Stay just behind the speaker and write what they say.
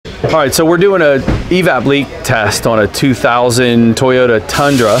All right, so we're doing a EVAP leak test on a 2000 Toyota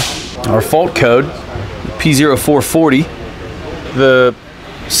Tundra. Our fault code, P0440. The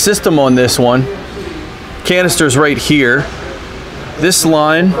system on this one, canister's right here. This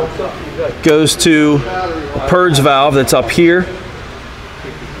line goes to a purge valve that's up here.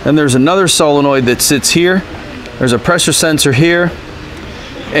 And there's another solenoid that sits here. There's a pressure sensor here.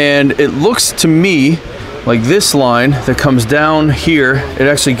 And it looks to me like this line that comes down here, it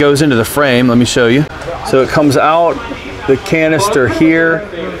actually goes into the frame. Let me show you. So it comes out the canister here,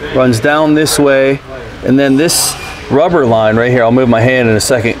 runs down this way, and then this rubber line right here, I'll move my hand in a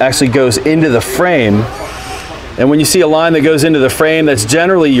second, actually goes into the frame. And when you see a line that goes into the frame, that's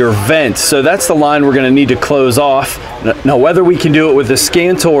generally your vent. So that's the line we're gonna need to close off. Now, whether we can do it with the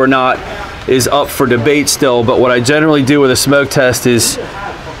scan tool or not is up for debate still, but what I generally do with a smoke test is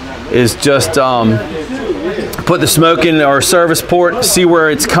just put the smoke in our service port, see where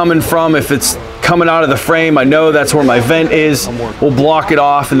it's coming from. If it's coming out of the frame, I know that's where my vent is. We'll block it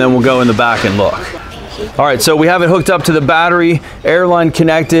off and then we'll go in the back and look. All right, so we have it hooked up to the battery, air line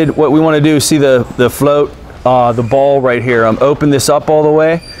connected. What we want to do is see the float, the ball right here. Open this up all the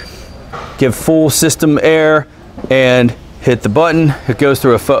way, give full system air, and hit the button. It goes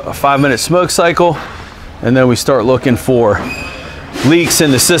through a 5-minute smoke cycle, and then we start looking for leaks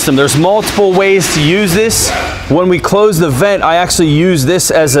in the system. There's multiple ways to use this. When we close the vent, I actually use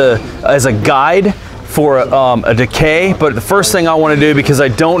this as a guide for a decay, but the first thing I want to do, because I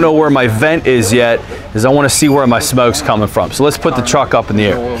don't know where my vent is yet, is I want to see where my smoke's coming from. So let's put the truck up in the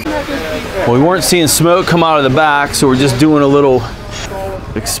air. Well, we weren't seeing smoke come out of the back, so we're just doing a little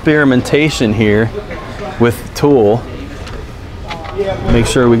experimentation here with the tool. Make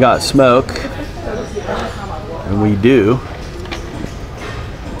sure we got smoke, and we do.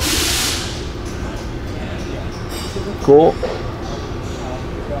 Cool.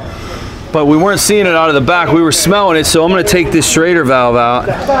 But we weren't seeing it out of the back. We were smelling it, so I'm going to take this Schrader valve out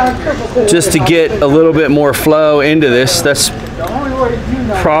just to get a little bit more flow into this. That's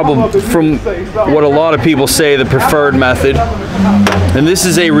probably, from what a lot of people say, the preferred method. And this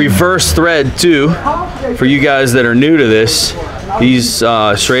is a reverse thread too, for you guys that are new to this. These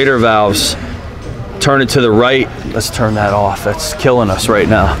Schrader valves turn it to the right. Let's turn that off. That's killing us right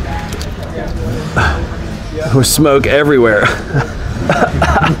now. With smoke everywhere.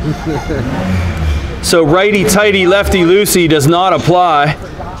 So righty tighty, lefty loosey does not apply.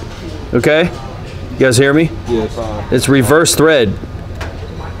 Okay? You guys hear me? Yes. It's reverse thread.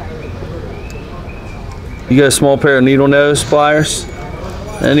 You got a small pair of needle nose pliers?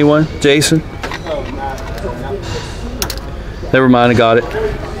 Anyone? Jason? Never mind, I got it.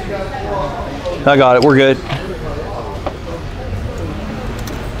 I got it, we're good.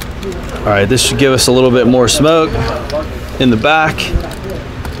 All right, this should give us a little bit more smoke in the back.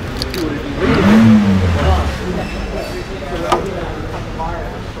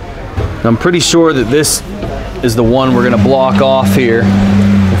 I'm pretty sure that this is the one we're gonna block off here.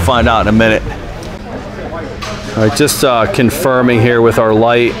 We'll find out in a minute. All right, just confirming here with our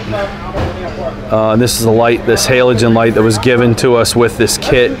light. This is a light, this halogen light that was given to us with this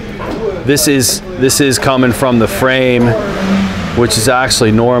kit. This is coming from the frame, which is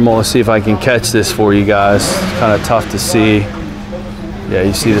actually normal. Let's see if I can catch this for you guys. It's kind of tough to see. Yeah,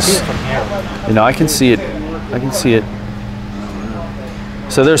 you see this? You know, I can see it. I can see it.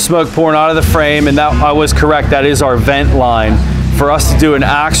 So there's smoke pouring out of the frame, and that, I was correct, that is our vent line. For us to do an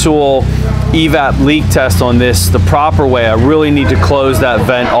actual EVAP leak test on this the proper way, I really need to close that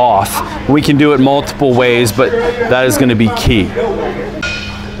vent off. We can do it multiple ways, but that is going to be key.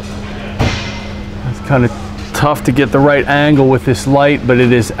 It's kind of tough to get the right angle with this light, but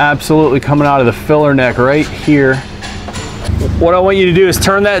it is absolutely coming out of the filler neck right here. What I want you to do is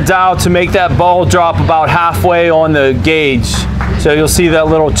turn that dial to make that ball drop about halfway on the gauge. So you'll see that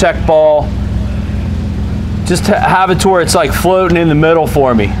little check ball. Just have it to where it's like floating in the middle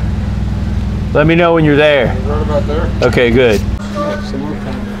for me. Let me know when you're there. Right about there. Okay, good.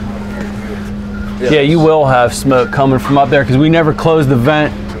 Yeah, you will have smoke coming from up there because we never closed the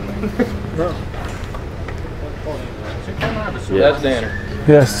vent. Yeah. That's Danner.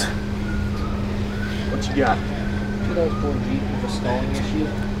 Yes. What you got?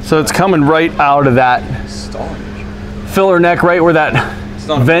 So it's coming right out of that filler neck, right where that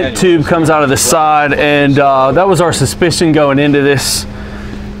vent tube comes out of the side, and that was our suspicion going into this.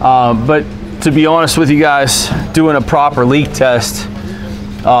 But to be honest with you guys, doing a proper leak test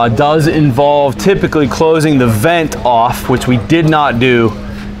does involve typically closing the vent off, which we did not do.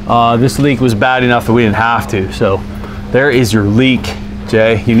 This leak was bad enough that we didn't have to. So there is your leak,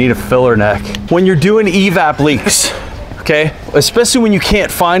 Jay. You need a filler neck. When you're doing EVAP leaks, okay? Especially when you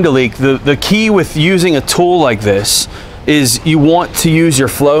can't find a leak. The key with using a tool like this is you want to use your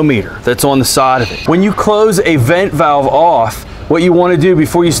flow meter that's on the side of it. When you close a vent valve off, what you want to do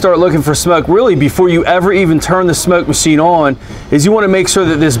before you start looking for smoke, really before you ever even turn the smoke machine on, is you want to make sure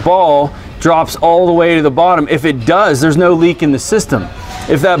that this ball drops all the way to the bottom. If it does, there's no leak in the system.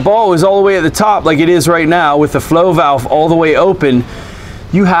 If that ball is all the way at the top like it is right now with the flow valve all the way open,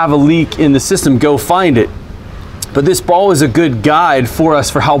 you have a leak in the system. Go find it. But this ball is a good guide for us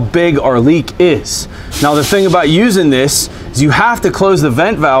for how big our leak is. Now the thing about using this is you have to close the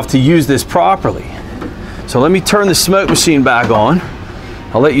vent valve to use this properly. So let me turn the smoke machine back on.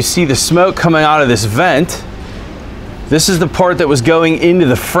 I'll let you see the smoke coming out of this vent. This is the part that was going into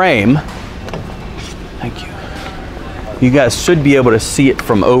the frame. Thank you. You guys should be able to see it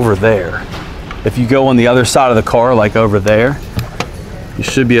from over there. If you go on the other side of the car, like over there, you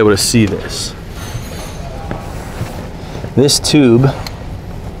should be able to see this. This tube,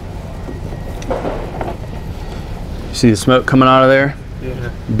 see the smoke coming out of there?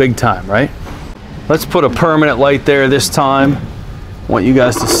 Yeah. Big time, right? Let's put a permanent light there this time. I want you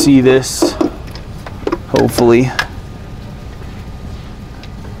guys to see this, hopefully.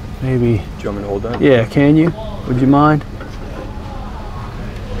 Maybe. Do you want me to hold that? Yeah, can you? Would you mind?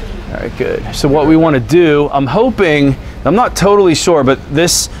 All right, good. So what we want to do, I'm hoping, I'm not totally sure, but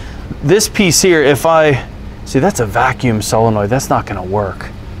this piece here, if I, see, that's a vacuum solenoid. That's not going to work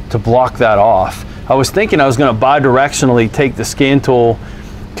to block that off. I was thinking I was going to bidirectionally take the scan tool,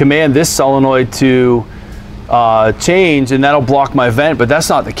 command this solenoid to change, and that'll block my vent, but that's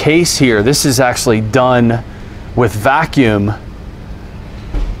not the case here. This is actually done with vacuum.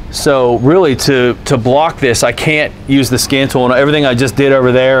 So really to block this, I can't use the scan tool, and everything I just did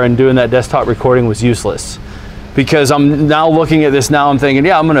over there and doing that desktop recording was useless. Because I'm now looking at this now, I'm thinking,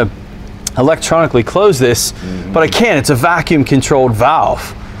 yeah, I'm going to electronically close this, but I can't. It's a vacuum controlled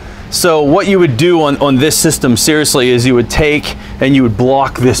valve. So what you would do on this system, seriously, is you would take and you would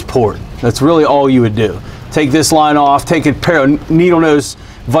block this port. That's really all you would do. Take this line off, take a pair of needle nose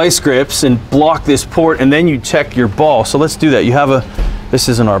vice grips and block this port, and then you check your ball. So let's do that. You have a, this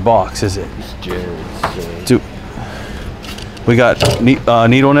isn't our box, is it? We got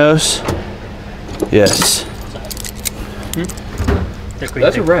needle nose? Yes.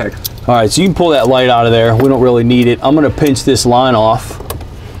 That's a rag. All right, so you can pull that light out of there. We don't really need it. I'm gonna pinch this line off.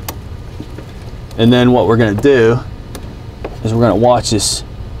 And then what we're gonna do is we're gonna watch this.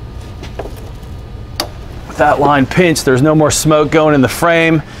 With that line pinched, there's no more smoke going in the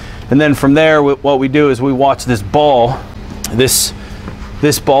frame. And then from there, what we do is we watch this ball, this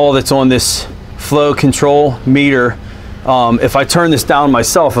ball that's on this flow control meter. If I turn this down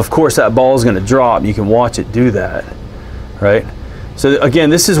myself, of course that ball is gonna drop. You can watch it do that, right? So again,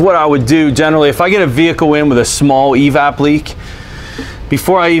 this is what I would do generally. If I get a vehicle in with a small EVAP leak,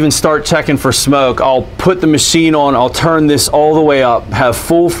 before I even start checking for smoke, I'll put the machine on, I'll turn this all the way up, have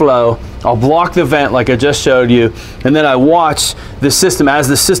full flow, I'll block the vent like I just showed you, and then I watch the system. As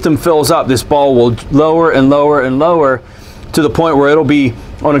the system fills up, this ball will lower and lower and lower to the point where it'll be,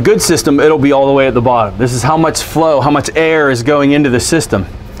 on a good system, it'll be all the way at the bottom. This is how much flow, how much air is going into the system.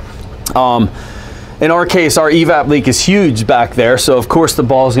 In our case, our EVAP leak is huge back there, so of course the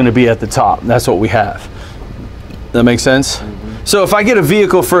ball is going to be at the top. That's what we have. That makes sense? Mm-hmm. So if I get a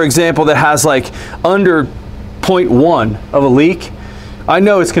vehicle, for example, that has like under 0.1 of a leak, I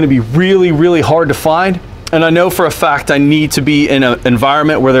know it's going to be really, really hard to find, and I know for a fact I need to be in an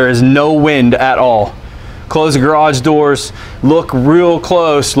environment where there is no wind at all. Close the garage doors, look real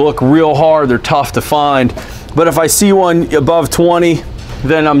close, look real hard, they're tough to find. But if I see one above 20,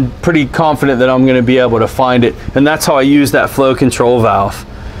 then I'm pretty confident that I'm going to be able to find it. And that's how I use that flow control valve.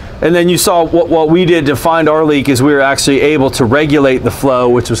 And then you saw what we did to find our leak is we were actually able to regulate the flow,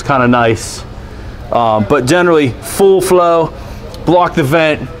 which was kind of nice. But generally, full flow, block the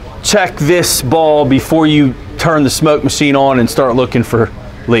vent, check this ball before you turn the smoke machine on and start looking for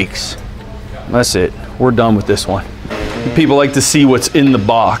leaks. That's it. We're done with this one. People like to see what's in the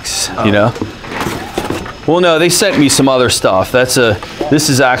box, you know? Well, no, they sent me some other stuff. This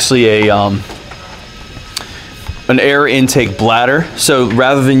is actually an air intake bladder. So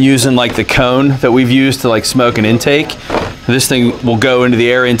rather than using like the cone that we've used to like smoke an intake, this thing will go into the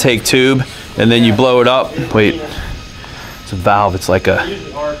air intake tube and then you blow it up. Wait, it's a valve. It's like a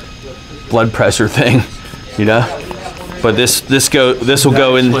blood pressure thing, you know? But this will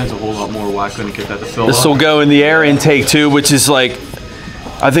go in. Explains a whole lot more why I couldn't get that to fill up. This will go in the air intake tube, which is like,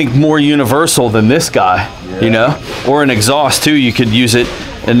 I think more universal than this guy, you know, or an exhaust too. You could use it,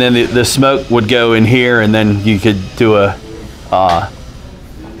 and then the smoke would go in here, and then you could do a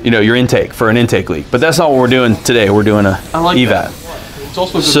you know, your intake for an intake leak. But that's not what we're doing today. We're doing a EVAP. That. It's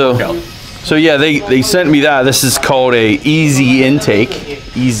also a good workout. So yeah, they sent me that. This is called a easy intake.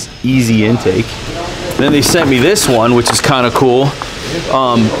 Easy intake. Then they sent me this one, which is kind of cool,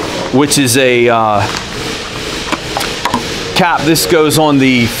 which is a cap. This goes on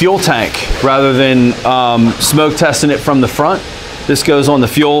the fuel tank rather than smoke testing it from the front. This goes on the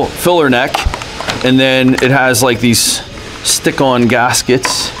fuel filler neck, and then it has like these stick-on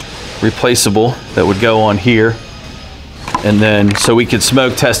gaskets, replaceable, that would go on here. And then so we could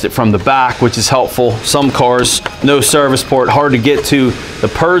smoke test it from the back, which is helpful. Some cars, no service port, hard to get to the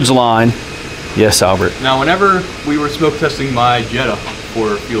purge line. Yes, Albert. Now, whenever we were smoke testing my Jetta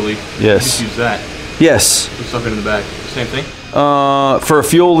for fuel leak, yes, just use that. Yes. We stuck it in the back. Same thing. For a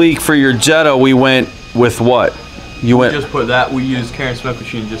fuel leak for your Jetta, we went with what? You went. Just put that. We used ScannerDanner Smoke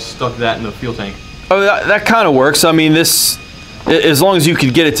Machine. Just stuck that in the fuel tank. Oh, that kind of works. I mean, this, as long as you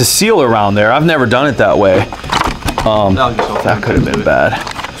could get it to seal around there. I've never done it that way. That could have been bad.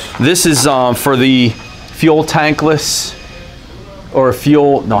 This is for the fuel tankless, or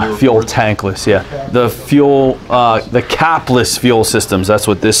fuel tankless, yeah. The fuel, the capless fuel systems. That's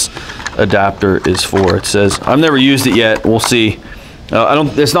what this adapter is for. It says, I've never used it yet. We'll see.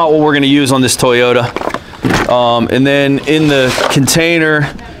 It's not what we're going to use on this Toyota. And then in the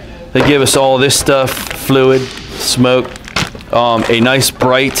container, they give us all this stuff: fluid, smoke, a nice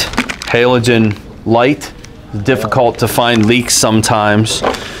bright halogen light. Difficult to find leaks sometimes.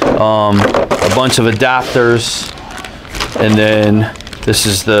 A bunch of adapters, and then this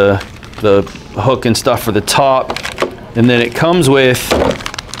is the hook and stuff for the top. And then it comes with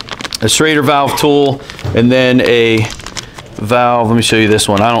a Schrader valve tool, and then a valve. Let me show you this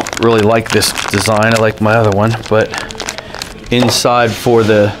one. I don't really like this design. I like my other one, but inside for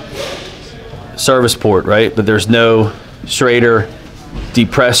the service port, right? But there's no Schrader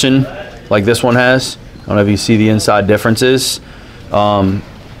depression like this one has. I don't know if you see the inside differences.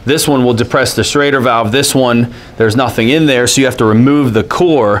 This one will depress the Schrader valve. This one, there's nothing in there, so you have to remove the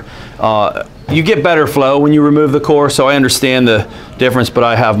core. You get better flow when you remove the core, so I understand the difference, but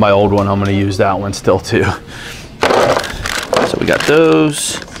I have my old one. I'm going to use that one still too. So we got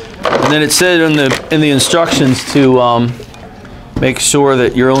those. And then it said in the instructions to make sure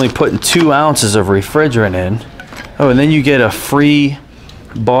that you're only putting 2 ounces of refrigerant in. Oh, and then you get a free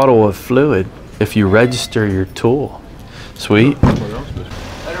bottle of fluid if you register your tool. Sweet.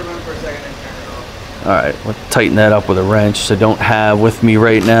 All right, we'll tighten that up with a wrench. I don't have with me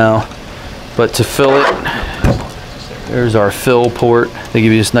right now, but to fill it, there's our fill port. They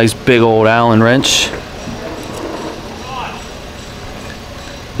give you this nice big old Allen wrench.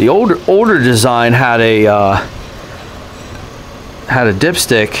 The older design had a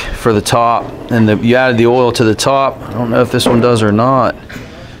dipstick for the top, and you added the oil to the top. I don't know if this one does or not.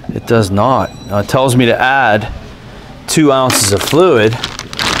 It does not. It tells me to add 2 ounces of fluid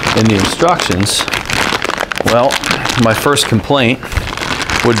in the instructions. Well, my first complaint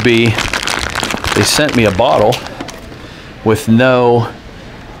would be they sent me a bottle with no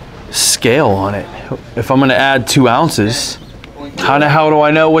scale on it. If I'm going to add 2 ounces, how do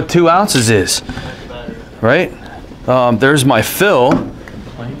I know what 2 ounces is? Right? There's my fill.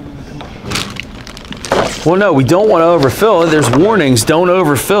 Well, no, we don't want to overfill it. There's warnings, don't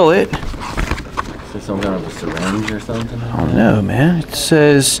overfill it. Is this some kind of a syringe or something? I don't know, man. It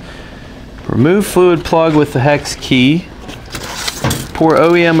says, remove fluid plug with the hex key. Pour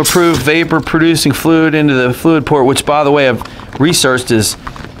OEM approved vapor producing fluid into the fluid port, which, by the way, I've researched is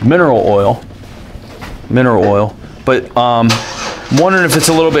mineral oil. Mineral oil. But I'm wondering if it's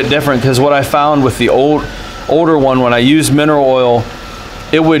a little bit different, because what I found with the older one, when I used mineral oil,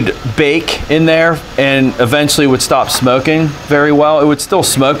 it would bake in there and eventually would stop smoking very well. It would still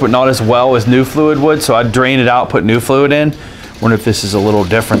smoke, but not as well as new fluid would. So I'd drain it out, put new fluid in. Wonder if this is a little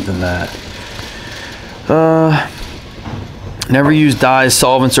different than that. Never use dyes,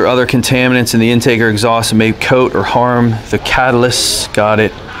 solvents, or other contaminants in the intake or exhaust that may coat or harm the catalyst. Got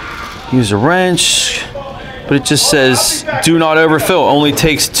it. Use a wrench, but it just says do not overfill. It only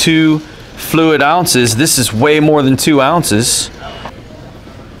takes 2 fluid ounces. This is way more than 2 ounces.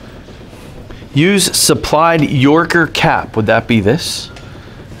 Use supplied Yorker cap. Would that be this?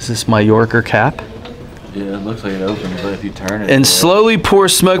 Is this my Yorker cap? Yeah, it looks like it opens, but if you turn it... And slowly pour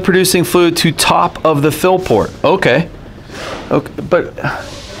smoke producing fluid to top of the fill port. Okay. Okay, but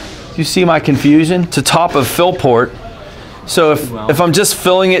do you see my confusion? To top of fill port. So if I'm just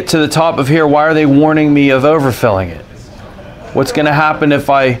filling it to the top of here, why are they warning me of overfilling it? What's going to happen if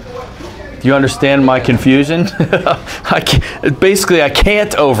I... Do you understand my confusion? Basically, I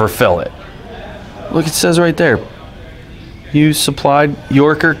can't overfill it. Look, it says right there. Use supplied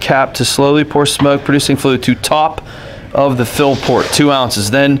Yorker cap to slowly pour smoke producing fluid to top of the fill port, 2 ounces.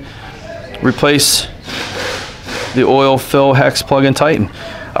 Then replace the oil fill hex plug and tighten.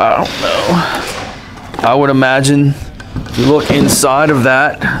 I don't know. I would imagine if you look inside of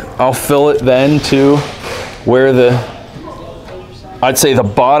that, I'll fill it then to where I'd say the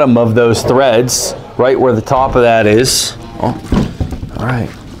bottom of those threads, right where the top of that is. Oh, all right.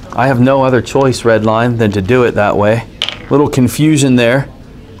 I have no other choice, Redline, than to do it that way. Little confusion there.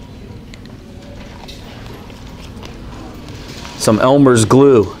 Some Elmer's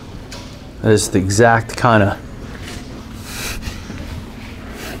glue. That is the exact kind of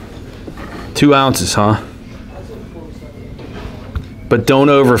 2 ounces, huh? But don't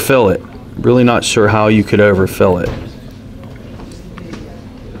overfill it. Really not sure how you could overfill it.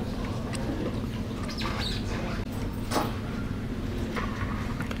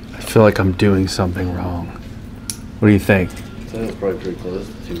 I feel like I'm doing something wrong. What do you think? That's probably pretty close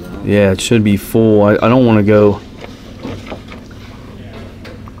to 2 ounces. Yeah, it should be full. I don't want to go.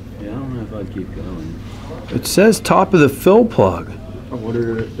 Yeah, I don't know if I'd keep going. It says top of the fill plug. I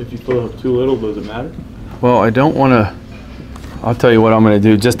wonder if you fill up too little, does it matter? Well, I don't want to. I'll tell you what I'm going to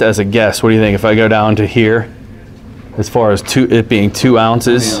do just as a guess. What do you think if I go down to here as far as it being 2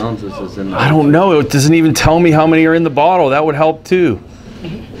 ounces? How many ounces is in there? I don't know. It doesn't even tell me how many are in the bottle. That would help too. I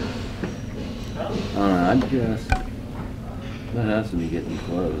don't know, I'd guess that has to be getting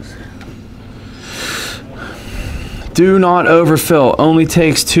close. Do not overfill. Only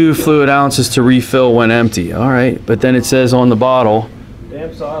takes 2 fluid ounces to refill when empty. All right, but then it says on the bottle,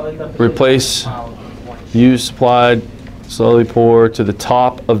 replace, use supplied, slowly pour to the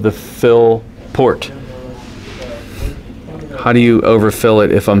top of the fill port. How do you overfill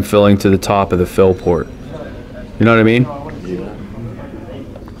it if I'm filling to the top of the fill port? You know what I mean? Yeah.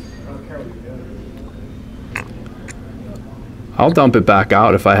 I'll dump it back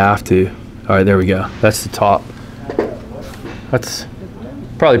out if I have to. All right, there we go. That's the top. That's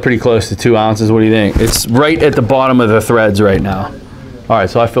probably pretty close to 2 ounces. What do you think? It's right at the bottom of the threads right now. All right,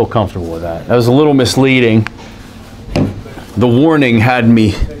 so I feel comfortable with that. That was a little misleading. The warning had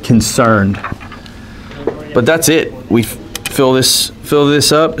me concerned. But that's it. We fill this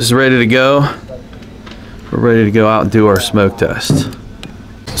up. It's ready to go. We're ready to go out and do our smoke test.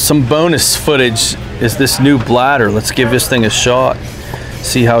 Some bonus footage is this new bladder. Let's give this thing a shot.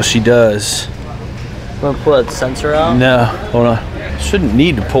 See how she does. Want to pull that sensor out? No, hold on. Shouldn't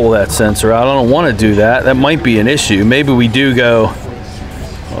need to pull that sensor out. I don't want to do that. That might be an issue. Maybe we do go.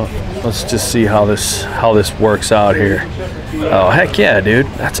 Well, let's just see how this works out here. Oh heck yeah, dude!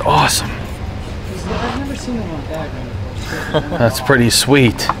 That's awesome. I've never seen one like that. That's pretty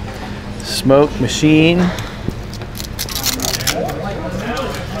sweet. Smoke machine.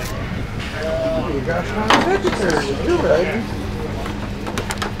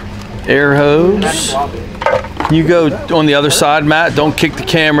 Air hose. You go on the other side, Matt. Don't kick the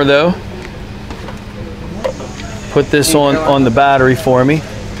camera though. Put this on the battery for me,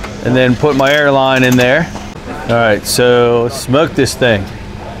 and then put my air line in there. All right, so let's smoke this thing.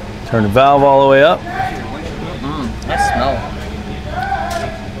 Turn the valve all the way up. I smell it.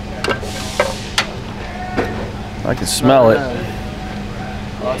 I can smell it.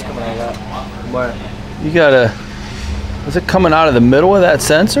 Oh, it's coming out of that. Where? You gotta. Is it coming out of the middle of that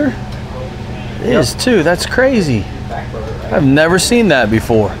sensor? It is too. That's crazy. I've never seen that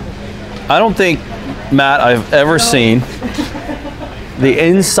before. I don't think, Matt, I've ever seen the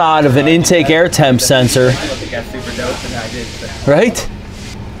inside of an intake air temp sensor. Right?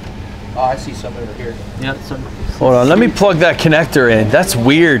 Oh, I see some over here. Yeah, some. Hold on, let me plug that connector in. That's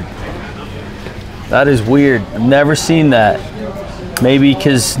weird. That is weird. I've never seen that. Maybe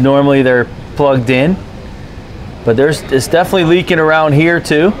because normally they're plugged in. But it's definitely leaking around here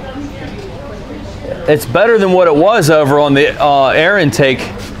too. It's better than what it was over on the air intake,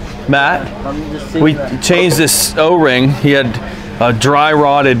 Matt. We changed this O-ring. He had a dry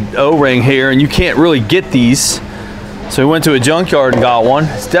rotted O-ring here, and you can't really get these. So we went to a junkyard and got one.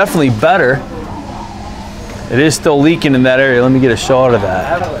 It's definitely better. It is still leaking in that area. Let me get a shot of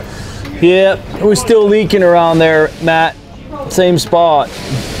that. Yep, we're still leaking around there, Matt. Same spot.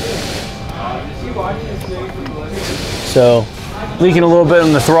 So, leaking a little bit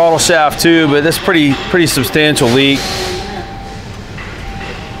in the throttle shaft too, but that's pretty substantial leak.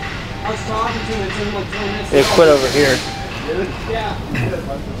 It quit over here.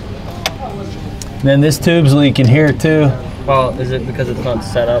 And then this tube's leaking here too. Well, is it because it's not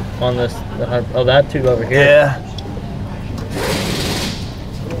set up on this? Oh, that tube over here. Yeah.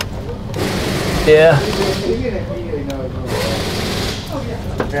 Yeah.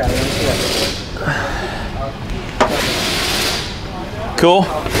 Cool?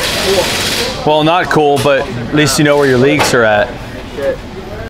 Well, not cool, but at least you know where your leaks are at.